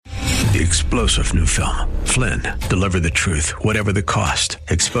The explosive new film, Flynn, deliver the truth, whatever the cost,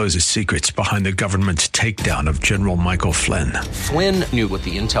 exposes secrets behind the government's takedown of General Michael Flynn. Flynn knew what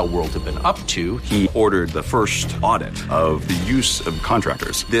the intel world had been up to. He ordered the first audit of the use of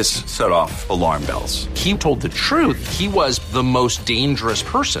contractors. This set off alarm bells. He told the truth. He was the most dangerous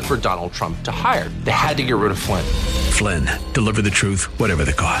person for Donald Trump to hire. They had to get rid of Flynn. Flynn, deliver the truth, whatever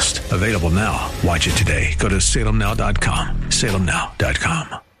the cost. Available now. Watch it today. Go to salemnow.com.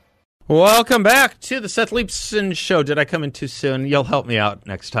 salemnow.com. Welcome back to the Seth Leibson Show. Did I come in too soon? You'll help me out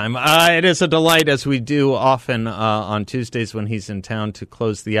next time. It is a delight, as we do often on Tuesdays when he's in town, to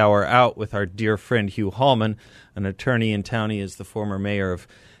close the hour out with our dear friend Hugh Hallman, an attorney in town. He is the former mayor of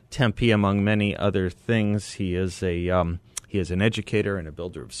Tempe, among many other things. He is an educator and a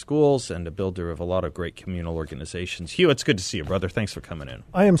builder of schools and a builder of a lot of great communal organizations. Hugh, it's good to see you, brother. Thanks for coming in.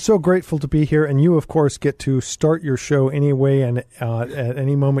 I am so grateful to be here, and you, of course, get to start your show anyway and at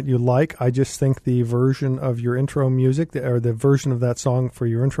any moment you like. I just think the version of your intro music, or the version of that song for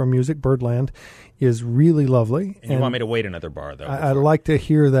your intro music, Birdland, is really lovely. And you want me to wait another bar, though? I'd like to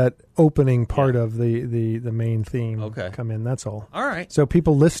hear that opening part of the main theme come in. That's all. All right. So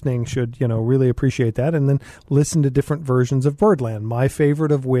people listening should, really appreciate that, and then listen to different versions of Birdland, my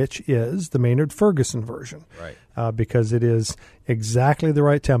favorite of which is the Maynard Ferguson version. Right. Because it is exactly the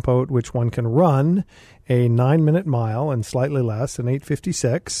right tempo at which one can run a 9-minute mile and slightly less, an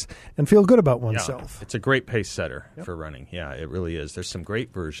 8:56, and feel good about oneself. Yeah, it's a great pace setter for running. Yeah, it really is. There's some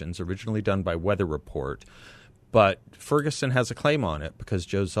great versions, originally done by Weather Report, but Ferguson has a claim on it because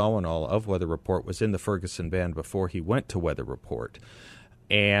Joe Zawinul of Weather Report was in the Ferguson band before he went to Weather Report.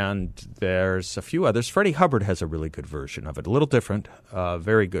 And there's a few others. Freddie Hubbard has a really good version of it, a little different,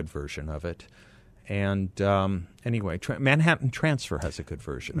 very good version of it. And anyway, Manhattan Transfer has a good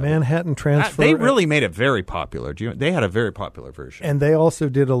version of Manhattan Transfer. They really made it very popular. They had a very popular version. And they also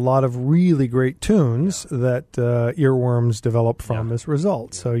did a lot of really great tunes that earworms developed from as a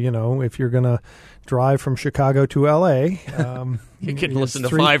result. So, if you're going to drive from Chicago to L.A., you can listen to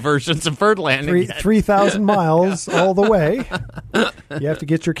 5 versions of Birdland. 3,000 miles all the way. You have to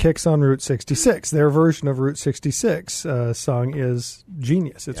get your kicks on Route 66. Their version of Route 66 song is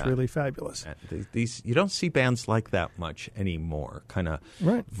genius. It's really fabulous. You don't see bands like that much anymore. Kind of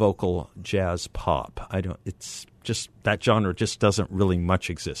vocal jazz pop. It's just that genre just doesn't really much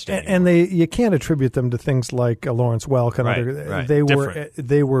exist anymore. And you can't attribute them to things like Lawrence Welk and other.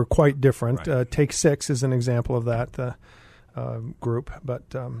 They were quite different. Right. Take 6 is an example of that. Group, but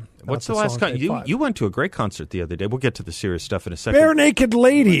what's the last concert? You went to a great concert the other day. We'll get to the serious stuff in a second. Bare Naked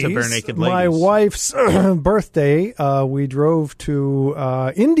Ladies. Bare Naked Ladies. My wife's birthday. We drove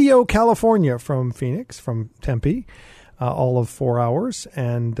to Indio, California from Phoenix, from Tempe, all of 4 hours,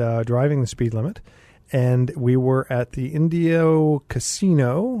 and driving the speed limit. And we were at the Indio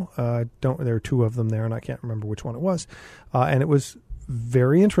Casino. There are 2 of them there, and I can't remember which one it was. And it was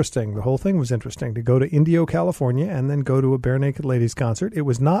very interesting. The whole thing was interesting, to go to Indio, California, and then go to a Bare Naked Ladies concert. It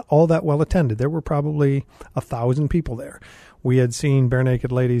was not all that well attended. There were probably 1,000 people there. We had seen Bare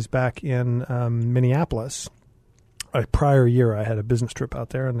Naked Ladies back in Minneapolis. A prior year, I had a business trip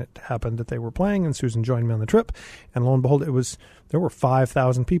out there, and it happened that they were playing, and Susan joined me on the trip. And lo and behold, there were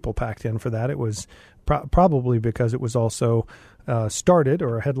 5,000 people packed in for that. It was probably because it was also started,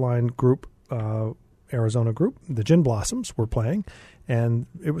 or a headline group, Arizona group, the Gin Blossoms, were playing, and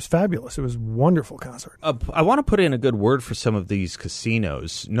it was fabulous. It was a wonderful concert. I want to put in a good word for some of these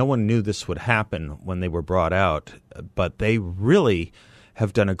casinos. No one knew this would happen when they were brought out, but they really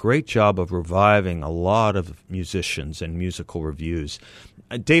have done a great job of reviving a lot of musicians and musical reviews.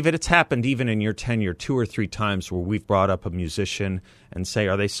 David, it's happened even in your tenure 2 or 3 times where we've brought up a musician and say,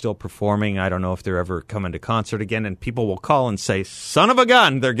 are they still performing? I don't know if they're ever coming to concert again. And people will call and say, son of a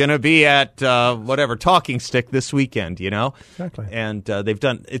gun, they're going to be at Talking Stick this weekend, Exactly. And they've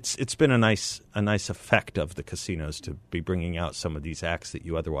done, it's been a nice effect of the casinos to be bringing out some of these acts that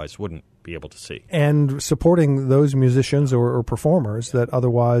you otherwise wouldn't be able to see. And supporting those musicians or performers that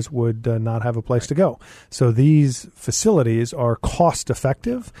otherwise would not have a place to go. So these facilities are cost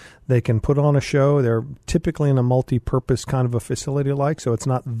effective. They can put on a show. They're typically in a multi-purpose kind of a facility so it's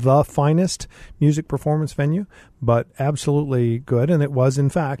not the finest music performance venue, but absolutely good. And it was,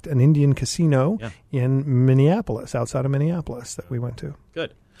 in fact, an Indian casino in Minneapolis, outside of Minneapolis, that we went to.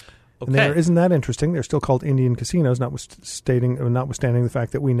 Good. And isn't that interesting? They're still called Indian casinos, notwithstanding the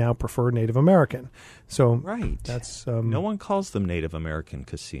fact that we now prefer Native American. So right. That's no one calls them Native American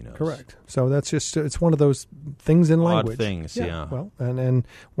casinos. Correct. So that's just it's one of those things in language. Odd things, yeah. Well, and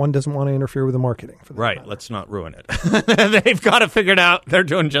one doesn't want to interfere with the marketing. For that right. matter. Let's not ruin it. They've got it figured out. They're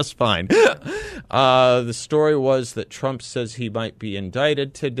doing just fine. The story was that Trump says he might be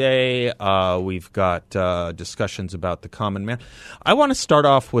indicted today. We've got discussions about the common man. I want to start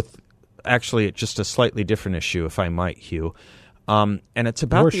off with actually just a slightly different issue, if I might, Hugh. And it's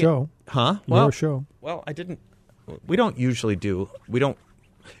about your show. Huh? Your show. Well, we don't usually do.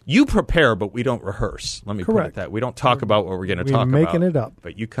 You prepare, but we don't rehearse. Let me put it that. We don't talk about what we're going to talk about. We're making it up.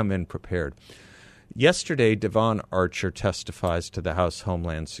 But you come in prepared. Yesterday, Devon Archer testifies to the House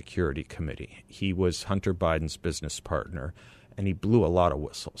Homeland Security Committee. He was Hunter Biden's business partner, and he blew a lot of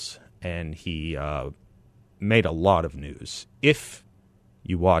whistles. And he made a lot of news, if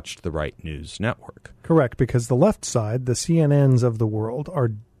you watched the right news network. Correct, because the left side, the CNNs of the world,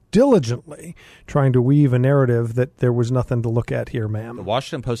 are diligently trying to weave a narrative that there was nothing to look at here, ma'am. The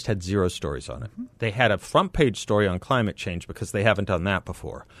Washington Post had 0 stories on it. They had a front page story on climate change because they haven't done that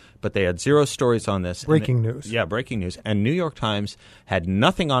before. But they had 0 stories on this. Breaking news. Yeah, breaking news. And New York Times had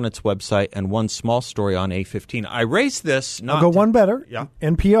nothing on its website and one small story on A15. I raised this not... I'll go one better. Yeah.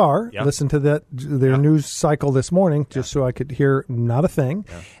 NPR, yeah. Listened to their news cycle this morning just so I could hear not a thing,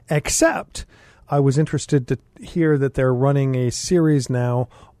 except I was interested to hear that they're running a series now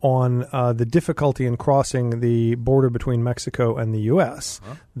on the difficulty in crossing the border between Mexico and the U.S.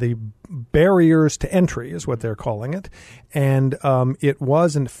 The barriers to entry is what they're calling it. And it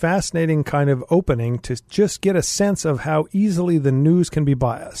was a fascinating kind of opening to just get a sense of how easily the news can be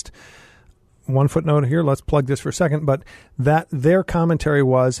biased. One footnote here, let's plug this for a second, but that their commentary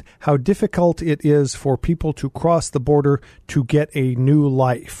was how difficult it is for people to cross the border to get a new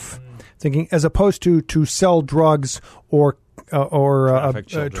life. Thinking as opposed to sell drugs or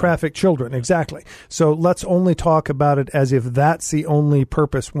traffic children. Exactly. So let's only talk about it as if that's the only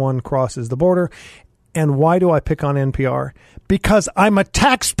purpose one crosses the border. And why do I pick on NPR? Because I'm a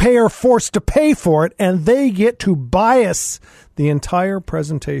taxpayer forced to pay for it, and they get to bias the entire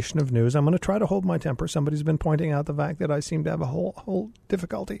presentation of news. I'm going to try to hold my temper. Somebody's been pointing out the fact that I seem to have a whole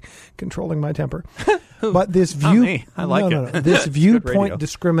difficulty controlling my temper. But this I like it. This viewpoint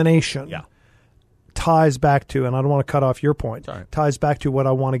discrimination ties back to, and I don't want to cut off your point, ties back to what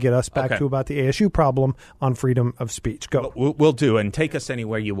I want to get us back to about the ASU problem on freedom of speech. Go. We'll do, and take us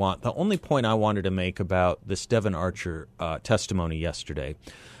anywhere you want. The only point I wanted to make about this Devon Archer testimony yesterday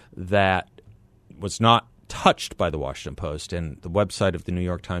that was not touched by the Washington Post, and the website of the New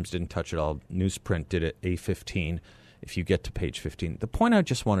York Times didn't touch it all. Newsprint did it, A15, if you get to page 15. The point I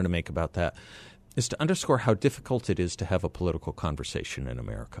just wanted to make about that is to underscore how difficult it is to have a political conversation in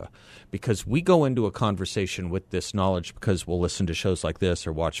America. Because we go into a conversation with this knowledge because we'll listen to shows like this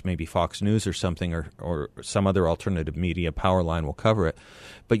or watch maybe Fox News or something or some other alternative media, Powerline will cover it.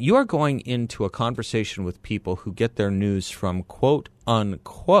 But you are going into a conversation with people who get their news from, quote,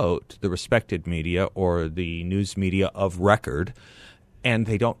 unquote, the respected media or the news media of record, and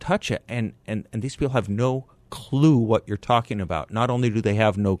they don't touch it. And these people have no clue what you're talking about. Not only do they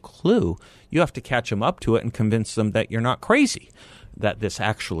have no clue, you have to catch them up to it and convince them that you're not crazy, that this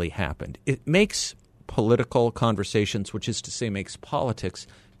actually happened. It makes political conversations, which is to say makes politics,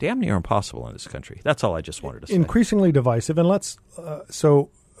 damn near impossible in this country. That's all I just wanted to say. Increasingly divisive. And let's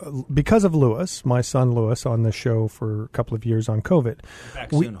because of Lewis, my son Lewis, on the show for a couple of years on COVID.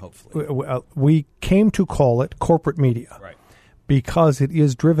 Back soon, hopefully. We came to call it corporate media. Right. Because it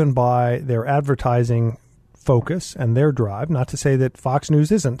is driven by their advertising focus and their drive. Not to say that Fox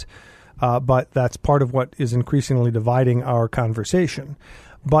News isn't, but that's part of what is increasingly dividing our conversation.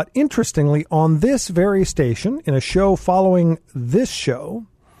 But interestingly, on this very station, in a show following this show,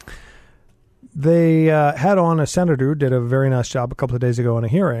 they had on a senator who did a very nice job a couple of days ago in a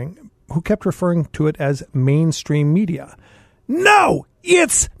hearing, who kept referring to it as mainstream media. No,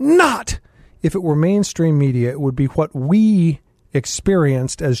 it's not. If it were mainstream media, it would be what we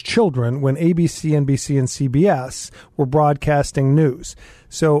experienced as children when ABC, NBC, and CBS were broadcasting news.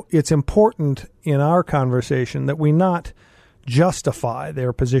 So it's important in our conversation that we not justify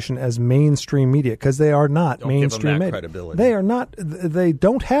their position as mainstream media, because they are not mainstream media. Credibility. They are not. They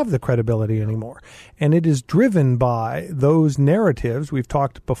don't have the credibility anymore, and it is driven by those narratives we've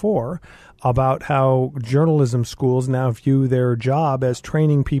talked before about how journalism schools now view their job as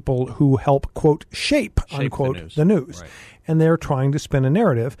training people who help, quote, shape unquote, the news. Right. And they're trying to spin a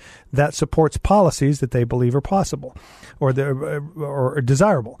narrative that supports policies that they believe are possible or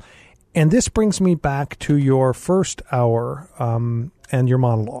desirable. And this brings me back to your first hour and your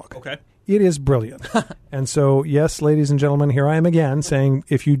monologue. Okay. It is brilliant. And so, yes, ladies and gentlemen, here I am again saying,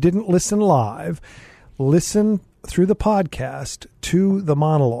 if you didn't listen live, listen through the podcast to the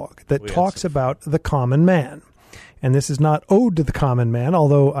monologue that talks about the common man. And this is not Ode to the Common Man,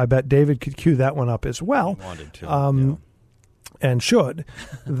 although I bet David could cue that one up as well. He wanted to. And should.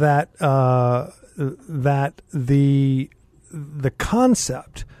 that the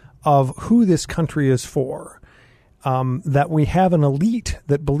concept of who this country is for, that we have an elite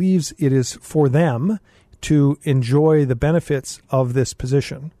that believes it is for them to enjoy the benefits of this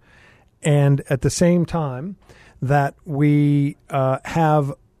position, and at the same time that we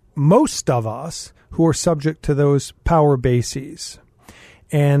have most of us who are subject to those power bases.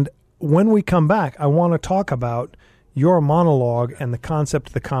 And when we come back, I want to talk about your monologue and the concept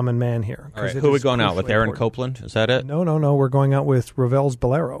of the common man here. All right. Who are we going out with? Aaron Copland? Is that it? No. We're going out with Ravel's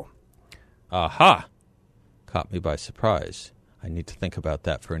Bolero. Aha! Caught me by surprise. I need to think about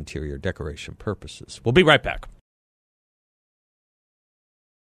that for interior decoration purposes. We'll be right back.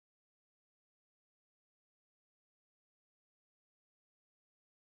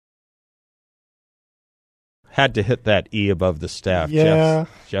 Had to hit that E above the staff. Yeah.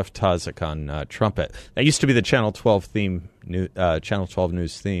 Jeff Tozik on trumpet. That used to be the Channel 12 theme, Channel 12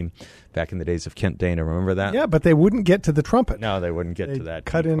 news theme back in the days of Kent Dana. Remember that? Yeah, but they wouldn't get to the trumpet. No, they wouldn't get They to that.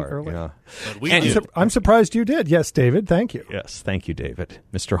 cut E in part, early. You know. I'm surprised you did. Yes, David. Thank you. Yes, thank you, David.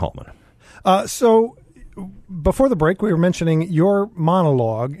 Mr. Hallman. So before the break, we were mentioning your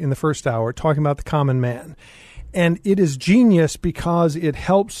monologue in the first hour, talking about the common man. And it is genius because it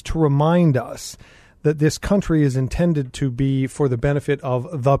helps to remind us that this country is intended to be for the benefit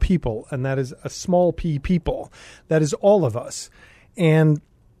of the people, and that is a small p people. That is all of us. And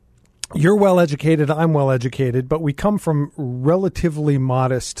you're well-educated, I'm well-educated, but we come from relatively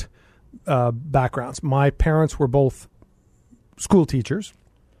modest backgrounds. My parents were both school teachers.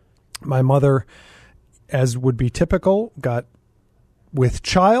 My mother, as would be typical, got with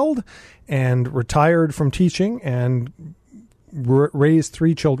child and retired from teaching and raised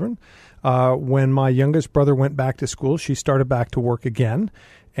 3 children. When my youngest brother went back to school, she started back to work again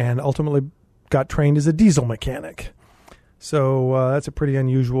and ultimately got trained as a diesel mechanic. So that's a pretty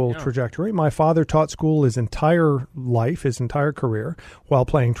unusual trajectory. My father taught school his entire life, his entire career, while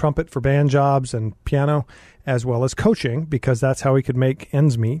playing trumpet for band jobs and piano, as well as coaching, because that's how he could make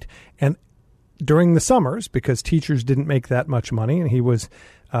ends meet. And during the summers, because teachers didn't make that much money, and he was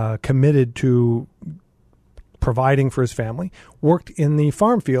committed to providing for his family, worked in the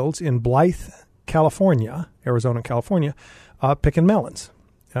farm fields in Blythe, California, Arizona, California, picking melons,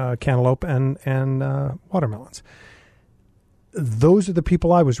 cantaloupe and watermelons. Those are the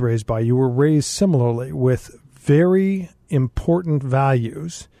people I was raised by. You were raised similarly with very important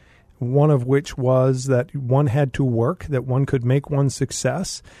values, one of which was that one had to work, that one could make one's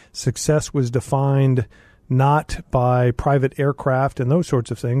success. Success was defined not by private aircraft and those sorts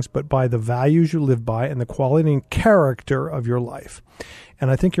of things, but by the values you live by and the quality and character of your life.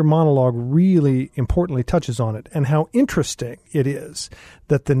 And I think your monologue really importantly touches on it, and how interesting it is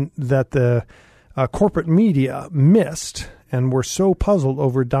that the corporate media missed and were so puzzled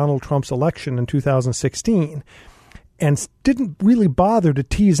over Donald Trump's election in 2016 and didn't really bother to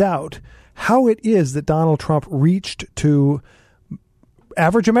tease out how it is that Donald Trump reached to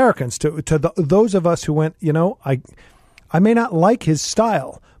average Americans, to those of us who went, I may not like his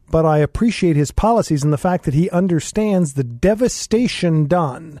style, but I appreciate his policies and the fact that he understands the devastation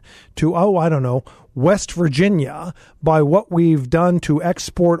done to, West Virginia by what we've done to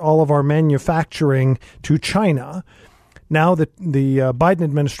export all of our manufacturing to China. Now that the Biden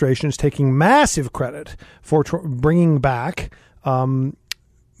administration is taking massive credit for bringing back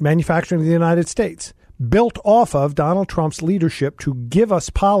manufacturing in the United States, built off of Donald Trump's leadership to give us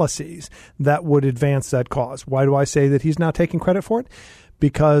policies that would advance that cause. Why do I say that he's not taking credit for it?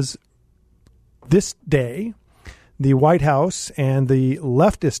 Because this day, the White House and the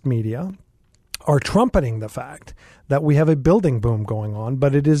leftist media are trumpeting the fact that we have a building boom going on,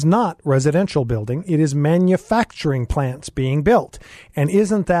 but it is not residential building. It is manufacturing plants being built. And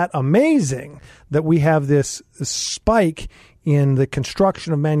isn't that amazing that we have this spike in the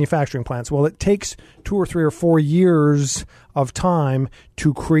construction of manufacturing plants? Well, it takes 2 or 3 or 4 years of time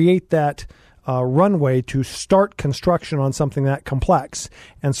to create that runway to start construction on something that complex.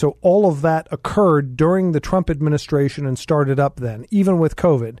 And so all of that occurred during the Trump administration and started up then. Even with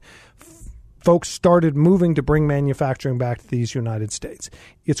COVID, folks started moving to bring manufacturing back to these United States.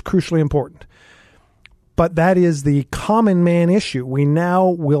 It's crucially important. But that is the common man issue. We now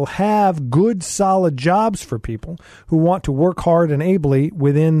will have good, solid jobs for people who want to work hard and ably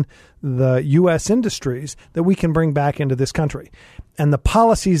within the U.S. industries that we can bring back into this country. And the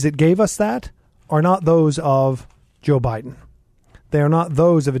policies that gave us that are not those of Joe Biden. They are not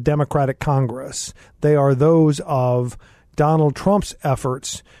those of a Democratic Congress. They are those of Donald Trump's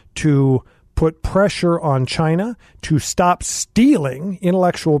efforts to put pressure on China to stop stealing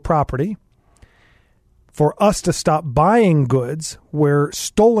intellectual property, for us to stop buying goods where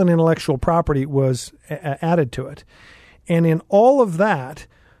stolen intellectual property was added to it. And in all of that,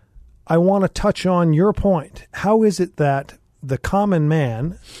 I want to touch on your point. How is it that the common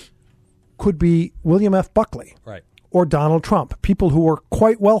man could be William F. Buckley, right, or Donald Trump, people who are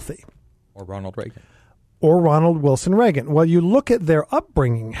quite wealthy, or Ronald Reagan, or Ronald Wilson Reagan? Well, you look at their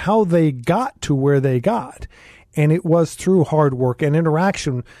upbringing, how they got to where they got, and it was through hard work and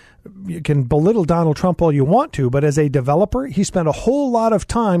interaction. You can belittle Donald Trump all you want to, but as a developer, he spent a whole lot of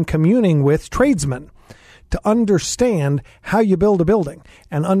time communing with tradesmen to understand how you build a building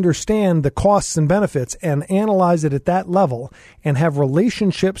and understand the costs and benefits and analyze it at that level and have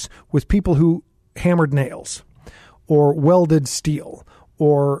relationships with people who hammered nails or welded steel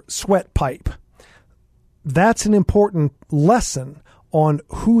or sweat pipe. That's an important lesson on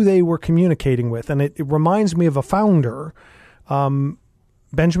who they were communicating with. And it reminds me of a founder,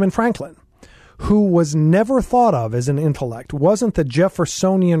 Benjamin Franklin, who was never thought of as an intellect, wasn't the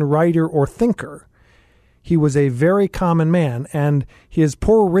Jeffersonian writer or thinker. He was a very common man, and his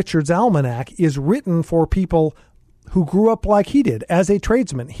Poor Richard's Almanac is written for people who grew up like he did as a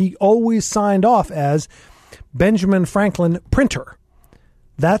tradesman. He always signed off as Benjamin Franklin Printer.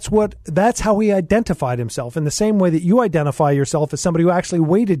 That's how he identified himself, in the same way that you identify yourself as somebody who actually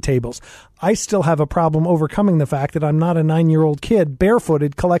waited tables. I still have a problem overcoming the fact that I'm not a 9-year-old kid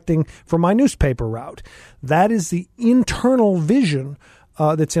barefooted collecting for my newspaper route. That is the internal vision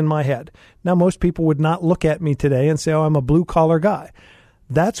that's in my head. Now, most people would not look at me today and say, oh, I'm a blue-collar guy.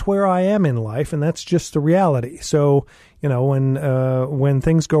 That's where I am in life, and that's just the reality. So, when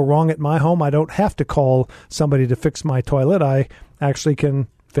things go wrong at my home, I don't have to call somebody to fix my toilet. I actually can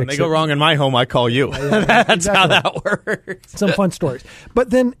fix it. When they go wrong in my home, I call you. That's exactly how that works. Some fun stories. But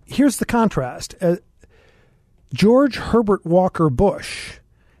then here's the contrast. George Herbert Walker Bush,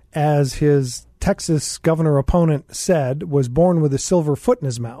 as his Texas governor opponent said, was born with a silver foot in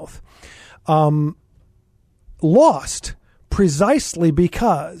his mouth, lost precisely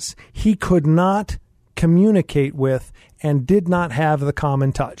because he could not communicate with and did not have the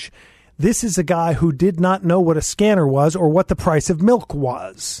common touch. This is a guy who did not know what a scanner was or what the price of milk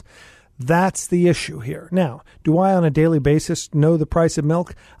was. That's the issue here. Now, do I on a daily basis know the price of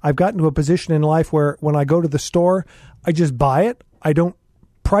milk? I've gotten to a position in life where when I go to the store, I just buy it. I don't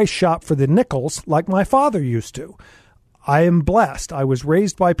price shop for the nickels like my father used to. I am blessed. I was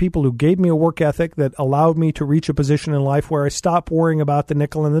raised by people who gave me a work ethic that allowed me to reach a position in life where I stopped worrying about the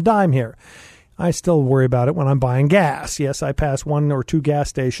nickel and the dime here. I still worry about it when I'm buying gas. Yes, I pass 1 or 2 gas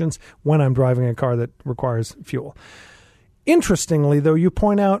stations when I'm driving a car that requires fuel. Interestingly, though, you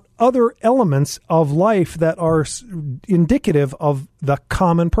point out other elements of life that are indicative of the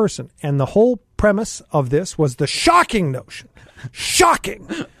common person. And the whole premise of this was the shocking notion,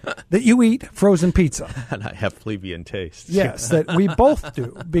 that you eat frozen pizza. And I have plebeian taste. Yes, that we both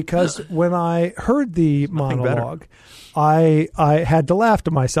do. Because when I heard the monologue, I had to laugh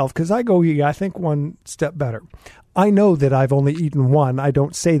to myself because I go, I think one step better. I know that I've only eaten one. I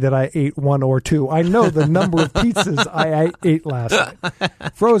don't say that I ate 1 or 2. I know the number of pizzas I ate last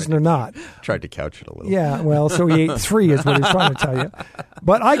night, frozen or not. Tried to couch it a little. Yeah, well, so he ate 3 is what he's trying to tell you.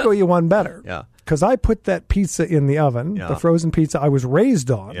 But I go you one better. Yeah. Because I put that pizza in the oven, the frozen pizza I was raised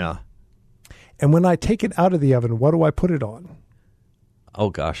on. Yeah. And when I take it out of the oven, what do I put it on? Oh,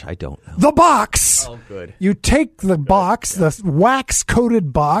 gosh, I don't know. The box. Oh, good. You take the box, the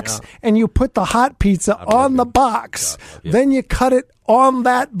wax-coated box, and you put the hot pizza on the box. Then you cut it on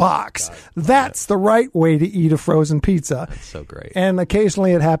that box. That's the right way to eat a frozen pizza. That's so great. And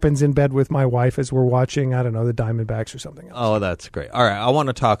occasionally it happens in bed with my wife as we're watching, I don't know, the Diamondbacks or something else. Oh, that's great. All right, I want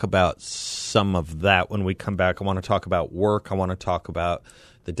to talk about some of that when we come back. I want to talk about work. I want to talk about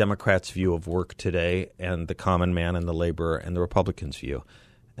the Democrats' view of work today and the common man and the laborer and the Republicans' view.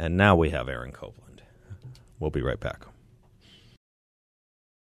 And now we have Aaron Copeland. We'll be right back.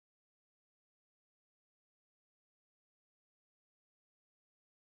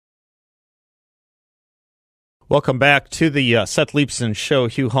 Welcome back to the Seth Leibson Show.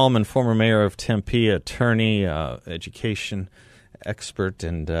 Hugh Hallman, former mayor of Tempe, attorney, education expert,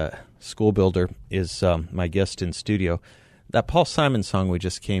 and school builder, is my guest in studio. That Paul Simon song we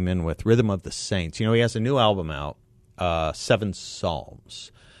just came in with, Rhythm of the Saints. He has a new album out, 7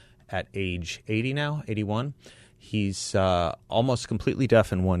 Psalms, at age 80 now, 81. He's almost completely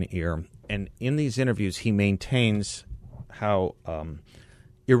deaf in one ear. And in these interviews, he maintains how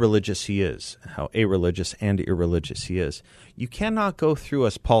irreligious he is, how irreligious and irreligious he is. You cannot go through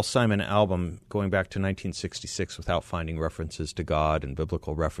a Paul Simon album going back to 1966 without finding references to God and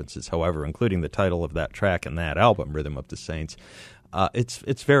biblical references, however, including the title of that track and that album, Rhythm of the Saints.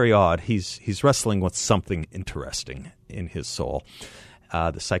 It's very odd. He's wrestling with something interesting in his soul.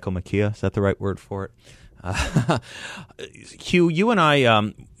 The psychomachia, is that the right word for it? Hugh, you and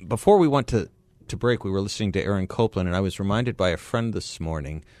I, before we went to break, we were listening to Aaron Copland, and I was reminded by a friend this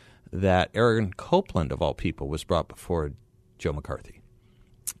morning that Aaron Copland, of all people, was brought before Joe McCarthy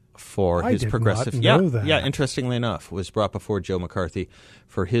for his progressive. Yeah, interestingly enough, was brought before Joe McCarthy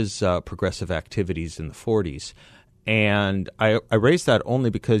for his progressive activities in the 40s. And I raised that only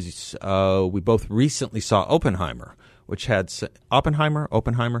because we both recently saw Oppenheimer, which had some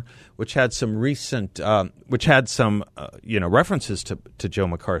recent, references to Joe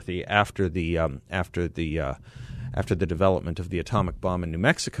McCarthy after the development of the atomic bomb in New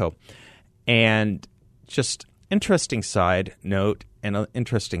Mexico, and just interesting side note and an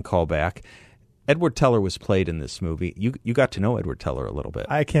interesting callback. Edward Teller was played in this movie. You got to know Edward Teller a little bit.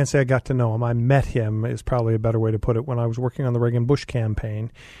 I can't say I got to know him. I met him is probably a better way to put it when I was working on the Reagan-Bush campaign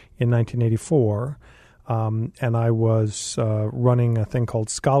in 1984. And I was running a thing called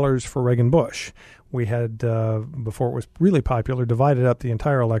Scholars for Reagan-Bush. We had, before it was really popular, divided up the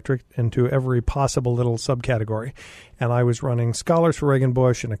entire electorate into every possible little subcategory. And I was running Scholars for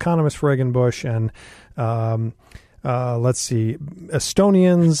Reagan-Bush and Economists for Reagan-Bush and,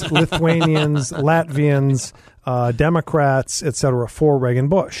 Estonians, Lithuanians, Latvians, Democrats, etc. for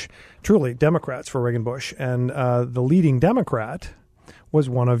Reagan-Bush. Truly, Democrats for Reagan-Bush. And the leading Democrat was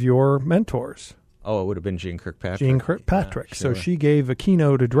one of your mentors. Oh, it would have been Jeane Kirkpatrick. Jeane Kirkpatrick. Yeah, sure. So she gave a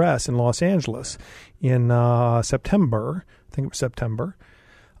keynote address in Los Angeles in September. I think it was September.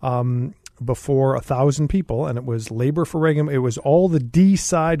 Before 1,000 people, and it was Labor for Reagan. It was all the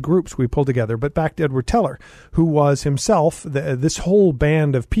D-side groups we pulled together. But back to Edward Teller, who was himself, this whole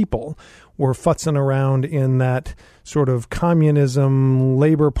band of people were futzing around in that sort of communism,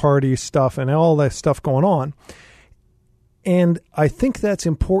 Labor Party stuff, and all that stuff going on. And I think that's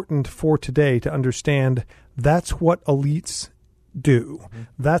important for today to understand that's what elites do. Mm-hmm.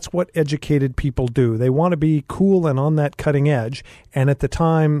 That's what educated people do. They want to be cool and on that cutting edge. And at the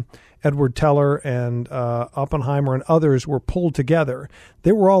time, Edward Teller and Oppenheimer and others were pulled together.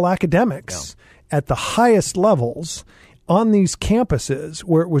 They were all academics at the highest levels on these campuses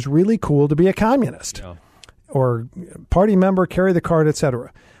where it was really cool to be a communist or party member, carry the card,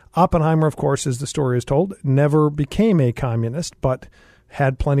 etc. Oppenheimer, of course, as the story is told, never became a communist, but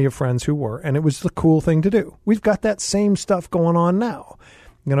had plenty of friends who were, and it was the cool thing to do. We've got that same stuff going on now.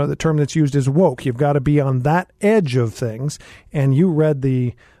 You know, the term that's used is woke. You've got to be on that edge of things, and you read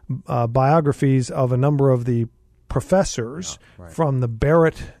the biographies of a number of the professors from the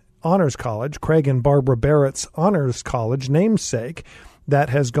Barrett Honors College, Craig and Barbara Barrett's Honors College namesake, that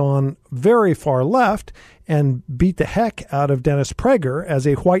has gone very far left and beat the heck out of Dennis Prager as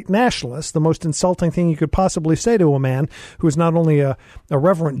a white nationalist, the most insulting thing you could possibly say to a man who is not only a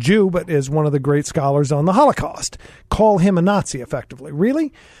reverent Jew, but is one of the great scholars on the Holocaust. Call him a Nazi, effectively.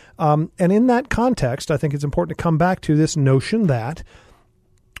 Really? And in that context, I think it's important to come back to this notion that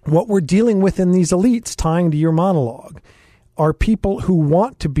what we're dealing with in these elites, tying to your monologue, are people who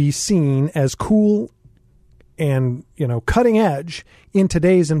want to be seen as cool and, cutting edge in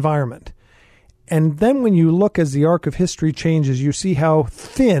today's environment. And then when you look as the arc of history changes, you see how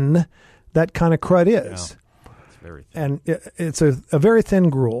thin that kind of crud is. Yeah, it's very thin. And it's a very thin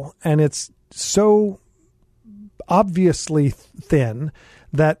gruel, and it's so obviously thin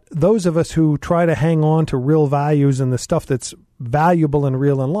that those of us who try to hang on to real values and the stuff that's valuable and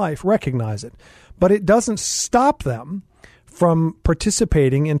real in life recognize it. But it doesn't stop them from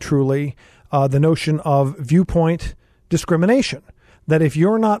participating in truly the notion of viewpoint discrimination, that if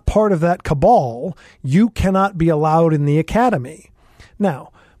you're not part of that cabal, you cannot be allowed in the academy.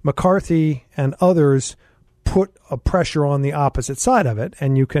 Now, McCarthy and others put a pressure on the opposite side of it,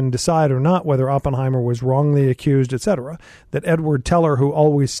 and you can decide or not whether Oppenheimer was wrongly accused, etc., that Edward Teller, who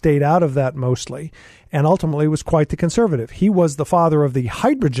always stayed out of that mostly, and ultimately was quite the conservative. He was the father of the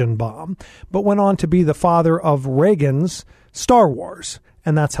hydrogen bomb, but went on to be the father of Reagan's Star Wars.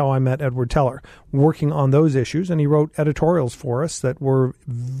 And that's how I met Edward Teller, working on those issues. And he wrote editorials for us that were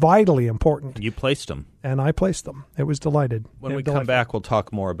vitally important. You placed them. And I placed them. It was delighted. When we come back, we'll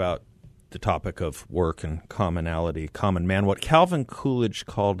talk more about the topic of work and commonality, common man, what Calvin Coolidge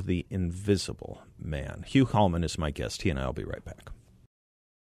called the invisible man. Hugh Hallman is my guest. He and I will be right back.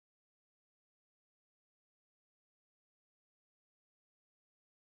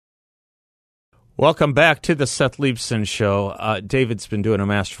 Welcome back to the Seth Leibsohn Show. David's been doing a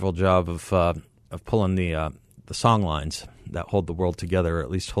masterful job of pulling the song lines that hold the world together, or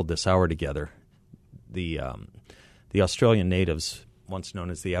at least hold this hour together. The Australian natives, once known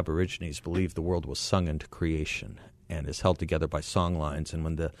as the Aborigines, believed the world was sung into creation and is held together by song lines. And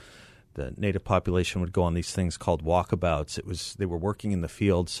when the native population would go on these things called walkabouts, they were working in the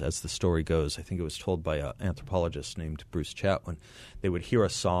fields, as the story goes. I think it was told by an anthropologist named Bruce Chatwin. They would hear a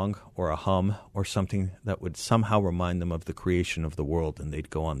song or a hum or something that would somehow remind them of the creation of the world, and they'd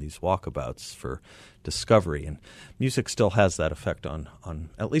go on these walkabouts for discovery. And music still has that effect on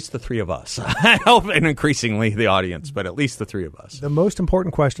at least the three of us. I hope, and increasingly the audience, but at least the three of us. The most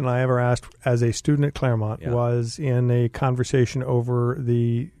important question I ever asked as a student at Claremont was in a conversation over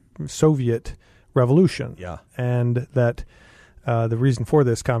the Soviet Revolution. Yeah. And that the reason for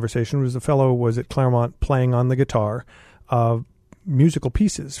this conversation was the fellow was at Claremont playing on the guitar musical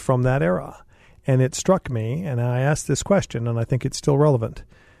pieces from that era. And it struck me, and I asked this question, and I think it's still relevant.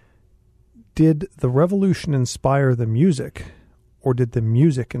 Did the revolution inspire the music, or did the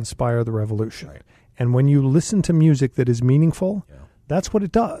music inspire the revolution? Right. And when you listen to music that is meaningful, that's what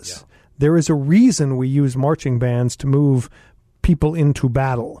it does. Yeah. There is a reason we use marching bands to move people into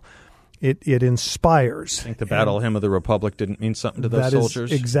battle. It inspires. I think the battle hymn of the Republic didn't mean something to those soldiers.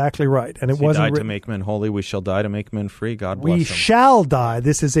 That is exactly right. And it wasn't died to make men holy. We shall die to make men free. God bless them. We shall die.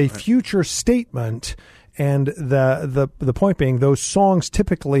 This is a future statement. And the point being, those songs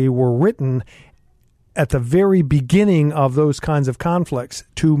typically were written at the very beginning of those kinds of conflicts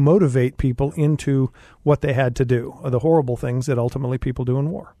to motivate people into what they had to do, or the horrible things that ultimately people do in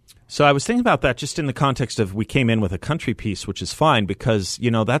war. So I was thinking about that just in the context of we came in with a country piece, which is fine because,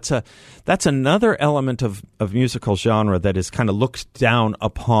 that's another element of musical genre that is kind of looked down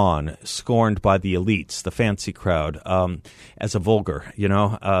upon, scorned by the elites, the fancy crowd, as a vulgar,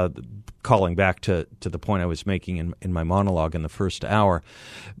 calling back to the point I was making in my monologue in the first hour.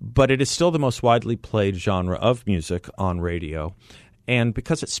 But it is still the most widely played genre of music on radio. And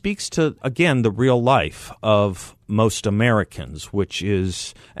because it speaks to, again, the real life of most Americans, which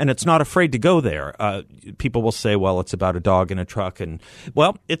is, and it's not afraid to go there. People will say, well, it's about a dog in a truck. And,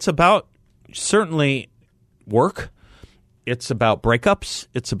 well, it's about certainly work. It's about breakups.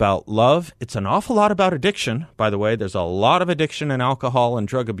 It's about love. It's an awful lot about addiction, by the way. There's a lot of addiction and alcohol and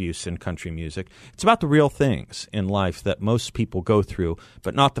drug abuse in country music. It's about the real things in life that most people go through,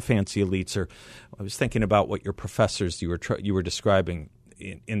 but not the fancy elites. Or I was thinking about what your professors you were describing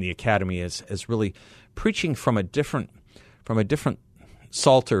in the academy as really preaching from a different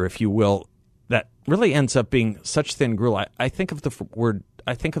psalter, if you will, that really ends up being such thin gruel. I think of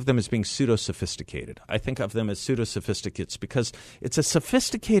I think of them as being pseudo-sophisticated. I think of them as pseudo-sophisticates because it's a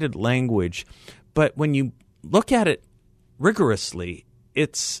sophisticated language, but when you look at it rigorously,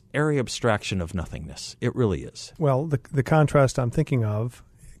 it's airy abstraction of nothingness. It really is. Well, the contrast I'm thinking of,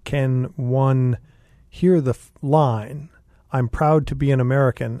 can one hear the line, I'm proud to be an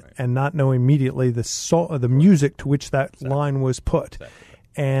American, right, and not know immediately the music to which that line was put. Exactly.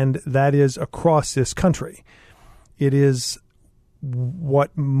 And that is across this country. It is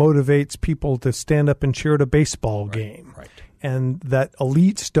what motivates people to stand up and cheer at a baseball game. Right. And that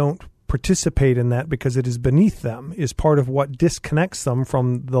elites don't participate in that because it is beneath them is part of what disconnects them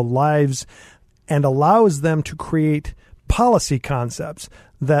from the lives and allows them to create policy concepts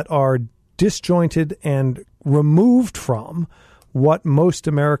that are disjointed and removed from what most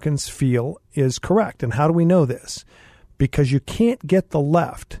Americans feel is correct. And how do we know this? Because you can't get the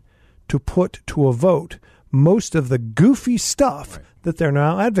left to put to a vote most of the goofy stuff that they're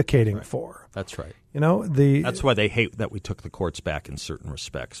now advocating for. That's right. That's why they hate that we took the courts back in certain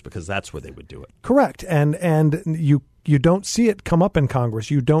respects, because that's where they would do it. Correct. And you don't see it come up in Congress.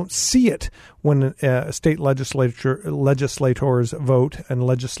 You don't see it when state legislators vote and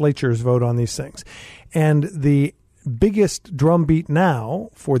legislatures vote on these things. And the biggest drumbeat now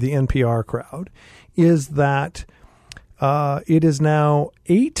for the NPR crowd is that it is now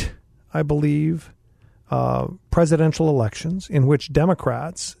 8, I believe, presidential elections in which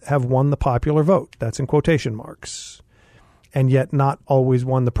Democrats have won the popular vote. That's in quotation marks. And yet not always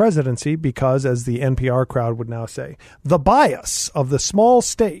won the presidency because, as the NPR crowd would now say, the bias of the small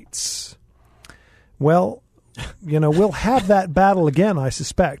states. Well, We'll have that battle again, I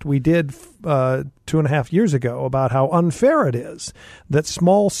suspect. We did 2.5 years ago about how unfair it is that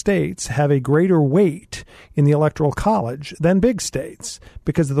small states have a greater weight in the Electoral College than big states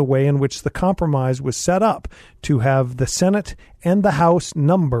because of the way in which the compromise was set up to have the Senate and the House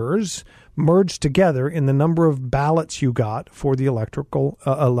numbers merged together in the number of ballots you got for the electoral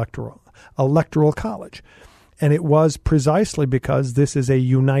college. And it was precisely because this is a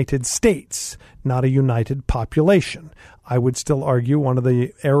United States, not a united population. I would still argue one of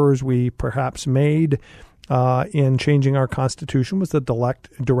the errors we perhaps made in changing our Constitution was the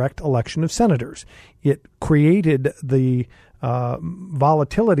direct election of senators. It created the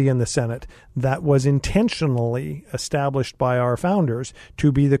volatility in the Senate that was intentionally established by our founders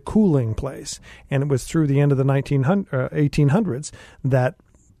to be the cooling place. And it was through the end of the 1800s that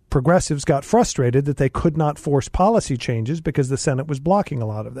progressives got frustrated that they could not force policy changes because the Senate was blocking a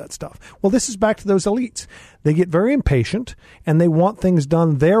lot of that stuff. Well, this is back to those elites. They get very impatient and they want things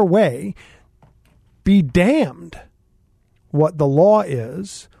done their way. Be damned what the law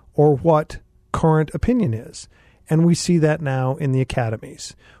is or what current opinion is. And we see that now in the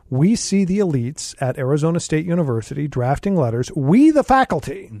academies. We see the elites at Arizona State University drafting letters. We, the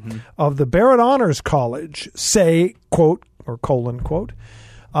faculty of the Barrett Honors College, say, quote, or colon, quote,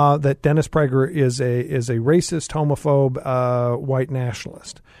 that Dennis Prager is a racist, homophobe, white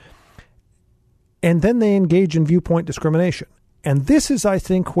nationalist. And then they engage in viewpoint discrimination. And this is, I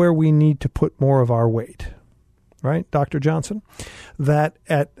think, where we need to put more of our weight. Right, Dr. Johnson? That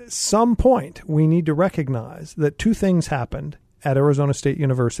at some point we need to recognize that two things happened at Arizona State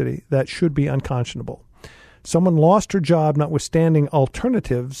University that should be unconscionable. Someone lost her job notwithstanding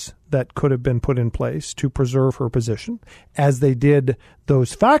alternatives that could have been put in place to preserve her position, as they did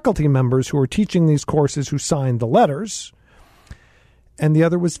those faculty members who were teaching these courses who signed the letters. And the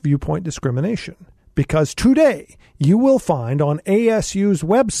other was viewpoint discrimination. Because today you will find on ASU's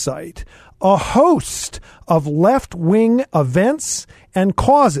website a host of left-wing events and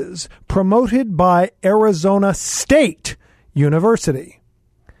causes promoted by Arizona State University.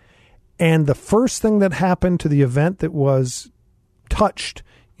 And the first thing that happened to the event that was touched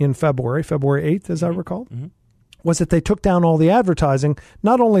in February 8th, as I recall, was that they took down all the advertising,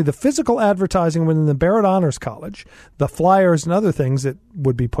 not only the physical advertising within the Barrett Honors College, the flyers and other things that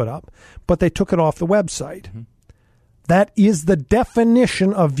would be put up, but they took it off the website. That is the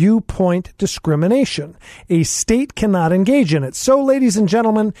definition of viewpoint discrimination. A state cannot engage in it. So, ladies and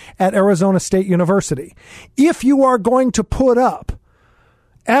gentlemen, at Arizona State University, if you are going to put up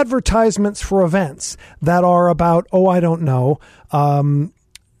advertisements for events that are about, How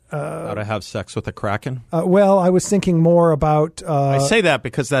to have sex with a kraken? Well, I was thinking more about... I say that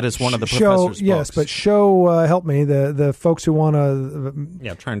because that is one of the professor's books. Yes, but help me, the folks who want to...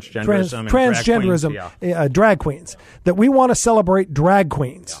 transgenderism. Transgenderism, drag queens. That we want to celebrate drag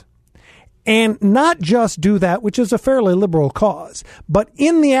queens. Yeah. And not just do that, which is a fairly liberal cause, but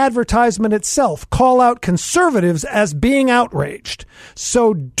in the advertisement itself, call out conservatives as being outraged.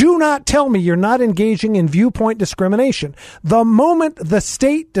 So do not tell me you're not engaging in viewpoint discrimination. The moment the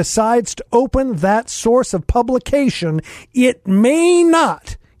state decides to open that source of publication, it may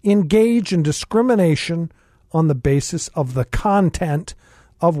not engage in discrimination on the basis of the content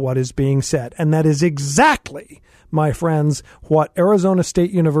of what is being said. And that is exactly, my friends, what Arizona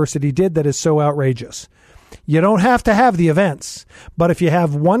State University did that is so outrageous. You don't have to have the events, but if you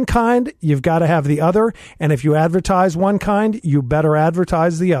have one kind, you've got to have the other. And if you advertise one kind, you better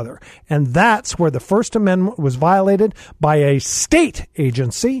advertise the other. And that's where the First Amendment was violated by a state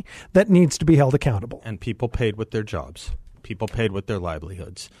agency that needs to be held accountable. And people paid with their jobs. People paid with their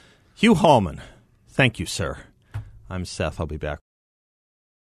livelihoods. Hugh Hallman, thank you, sir. I'm Seth. I'll be back.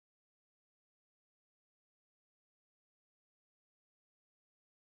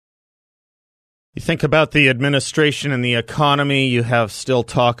 You think about the administration and the economy, you have still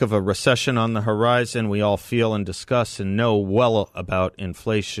talk of a recession on the horizon. We all feel and discuss and know well about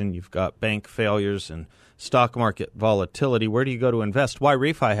inflation. You've got bank failures and stock market volatility. Where do you go to invest? Why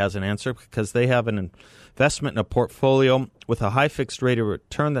Refi has an answer, because they have an investment in a portfolio with a high fixed rate of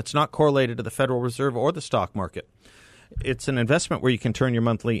return that's not correlated to the Federal Reserve or the stock market. It's an investment where you can turn your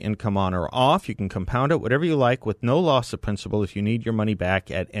monthly income on or off. You can compound it whatever you like with no loss of principal if you need your money back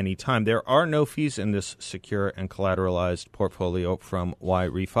at any time. There are no fees in this secure and collateralized portfolio from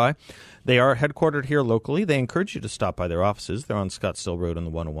Y-Refi. They are headquartered here locally. They encourage you to stop by their offices. They're on Scottsdale Road on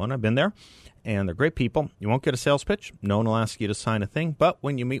the 101. I've been there, and they're great people. You won't get a sales pitch. No one will ask you to sign a thing. But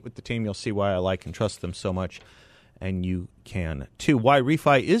when you meet with the team, you'll see why I like and trust them so much, and you can too.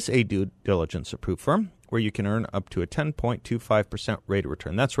 Y-Refi is a due diligence approved firm, where you can earn up to a 10.25% rate of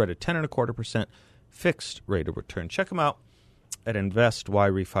return. That's right, a 10.25% fixed rate of return. Check them out at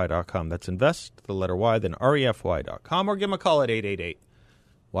investYRefi.com. That's invest, the letter Y, then REFY.com, or give them a call at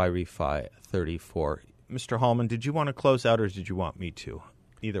 888-YREFI-34. Mr. Hallman, did you want to close out, or did you want me to?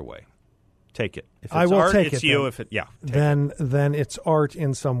 Either way. Take it. If it's I will art, take it's it. you. Then. If it, yeah, then it's art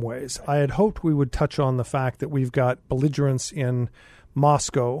in some ways. I had hoped we would touch on the fact that we've got belligerents in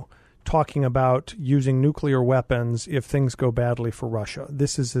Moscow talking about using nuclear weapons if things go badly for Russia.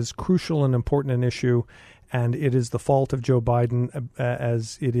 This is as crucial and important an issue, and it is the fault of Joe Biden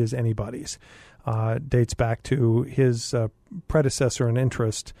as it is anybody's. Dates back to his predecessor in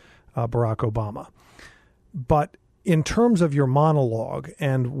interest, Barack Obama. But in terms of your monologue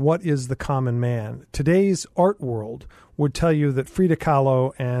and what is the common man, today's art world would tell you that Frida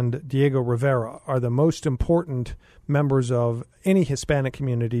Kahlo and Diego Rivera are the most important members of any Hispanic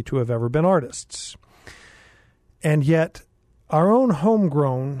community to have ever been artists. And yet, our own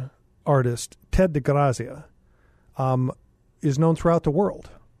homegrown artist, Ted DeGrazia, is known throughout the world.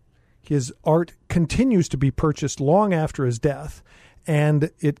 His art continues to be purchased long after his death, and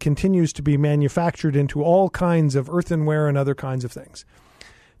it continues to be manufactured into all kinds of earthenware and other kinds of things.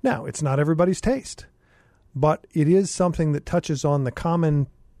 Now, it's not everybody's taste, but it is something that touches on the common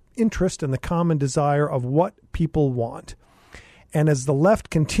interest and the common desire of what people want. And as the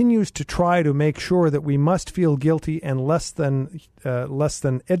left continues to try to make sure that we must feel guilty and less than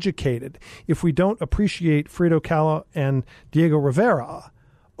educated if we don't appreciate Frida Kahlo and Diego Rivera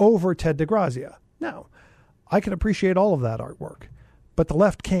over Ted DeGrazia. Now, I can appreciate all of that artwork, but the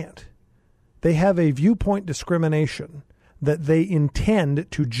left can't. They have a viewpoint discrimination that they intend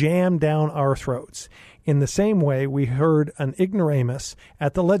to jam down our throats. In the same way, we heard an ignoramus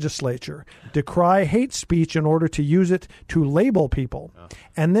at the legislature decry hate speech in order to use it to label people,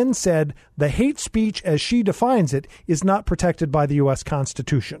 and then said the hate speech as she defines it is not protected by the U.S.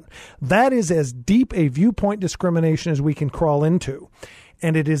 Constitution. That is as deep a viewpoint discrimination as we can crawl into.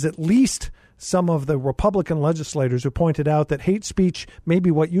 And it is at least some of the Republican legislators who pointed out that hate speech may be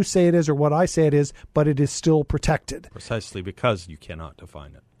what you say it is or what I say it is, but it is still protected. Precisely because you cannot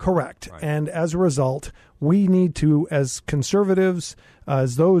define it. Correct. Right. And as a result, we need to, as conservatives,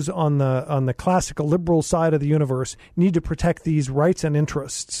 as those on the classical liberal side of the universe, need to protect these rights and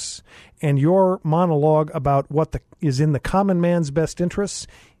interests. And your monologue about what is in the common man's best interests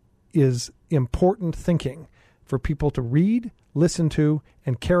is important thinking for people to read, listen to,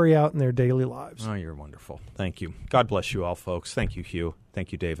 and carry out in their daily lives. Oh, you're wonderful. Thank you. God bless you all, folks. Thank you, Hugh.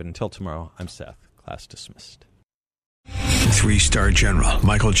 Thank you, David. Until tomorrow, I'm Seth. Class dismissed. 3-star General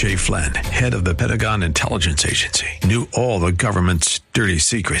Michael J. Flynn, head of the Pentagon Intelligence Agency, knew all the government's dirty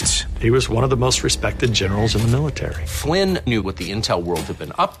secrets. He was one of the most respected generals in the military. Flynn knew what the intel world had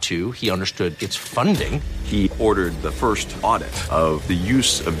been up to. He understood its funding. He ordered the first audit of the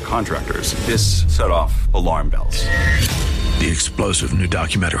use of contractors. This set off alarm bells. The explosive new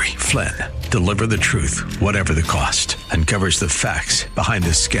documentary, Flynn, Deliver the Truth, Whatever the Cost, uncovers the facts behind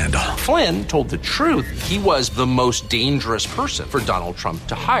this scandal. Flynn told the truth. He was the most dangerous person for Donald Trump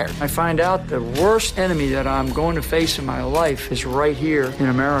to hire. I find out the worst enemy that I'm going to face in my life is right here in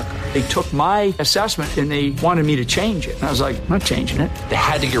America. They took my assessment and they wanted me to change it. And I was like, I'm not changing it. They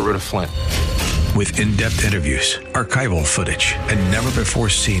had to get rid of Flynn. With in-depth interviews, archival footage, and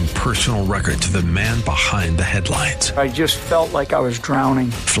never-before-seen personal records of the man behind the headlines. I just felt like I was drowning.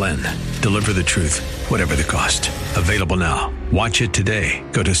 Flynn, Deliver the Truth, Whatever the Cost. Available now. Watch it today.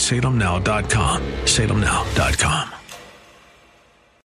 Go to salemnow.com. salemnow.com.